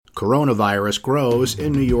Coronavirus grows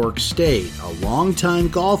in New York State. A longtime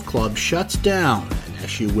golf club shuts down, and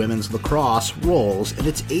SU women's lacrosse rolls in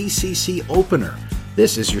its ACC opener.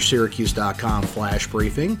 This is your Syracuse.com flash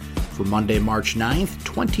briefing for Monday, March 9th,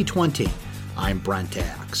 2020. I'm Brent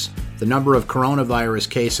Axe. The number of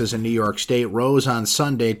coronavirus cases in New York State rose on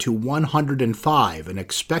Sunday to 105, an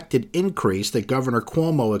expected increase that Governor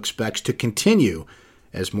Cuomo expects to continue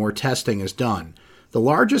as more testing is done. The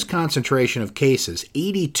largest concentration of cases,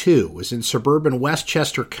 82, is in suburban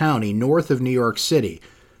Westchester County, north of New York City.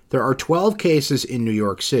 There are 12 cases in New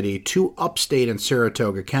York City, 2 upstate in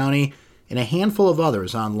Saratoga County, and a handful of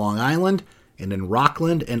others on Long Island and in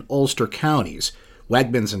Rockland and Ulster counties.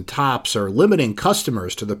 Wegmans and Tops are limiting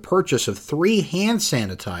customers to the purchase of 3 hand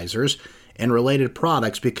sanitizers and related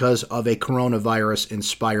products because of a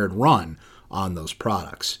coronavirus-inspired run on those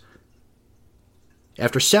products.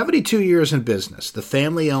 After 72 years in business, the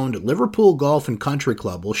family-owned Liverpool Golf and Country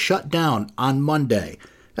Club will shut down on Monday.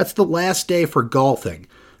 That's the last day for golfing.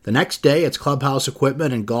 The next day, its clubhouse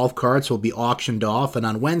equipment and golf carts will be auctioned off, and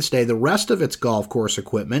on Wednesday, the rest of its golf course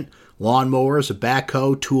equipment, lawnmowers, a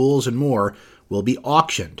backhoe, tools, and more will be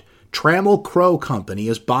auctioned. Trammell Crow Company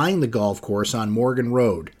is buying the golf course on Morgan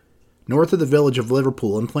Road, north of the village of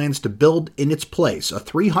Liverpool, and plans to build in its place a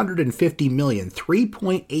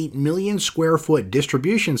 $3.8 million square foot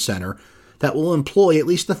distribution center that will employ at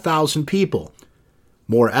least 1,000 people.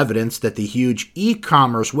 More evidence that the huge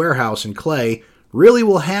e-commerce warehouse in Clay really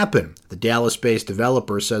will happen. The Dallas-based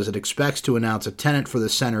developer says it expects to announce a tenant for the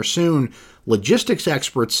center soon. Logistics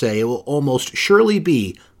experts say it will almost surely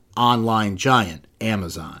be online giant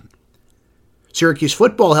Amazon. Syracuse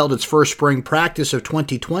football held its first spring practice of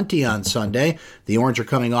 2020 on Sunday. The Orange are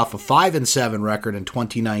coming off a 5-7 record in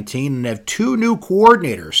 2019 and have 2 new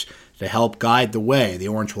coordinators to help guide the way. The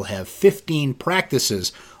Orange will have 15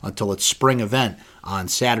 practices until its spring event on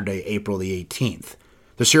Saturday, April the 18th.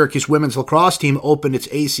 The Syracuse women's lacrosse team opened its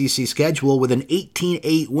ACC schedule with an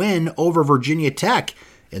 18-8 win over Virginia Tech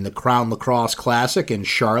in the Crown Lacrosse Classic in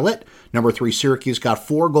Charlotte. Number 3 Syracuse got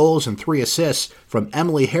 4 goals and 3 assists from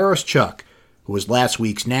Emily Harris-Chuck, who was last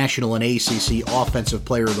week's National and ACC Offensive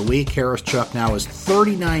Player of the Week. Harris-Chuck now has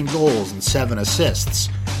 39 goals and 7 assists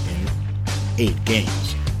in 8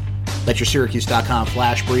 games. That's your Syracuse.com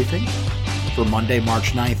flash briefing for Monday,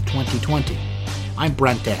 March 9th, 2020. I'm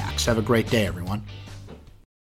Brent Axe. Have a great day, everyone.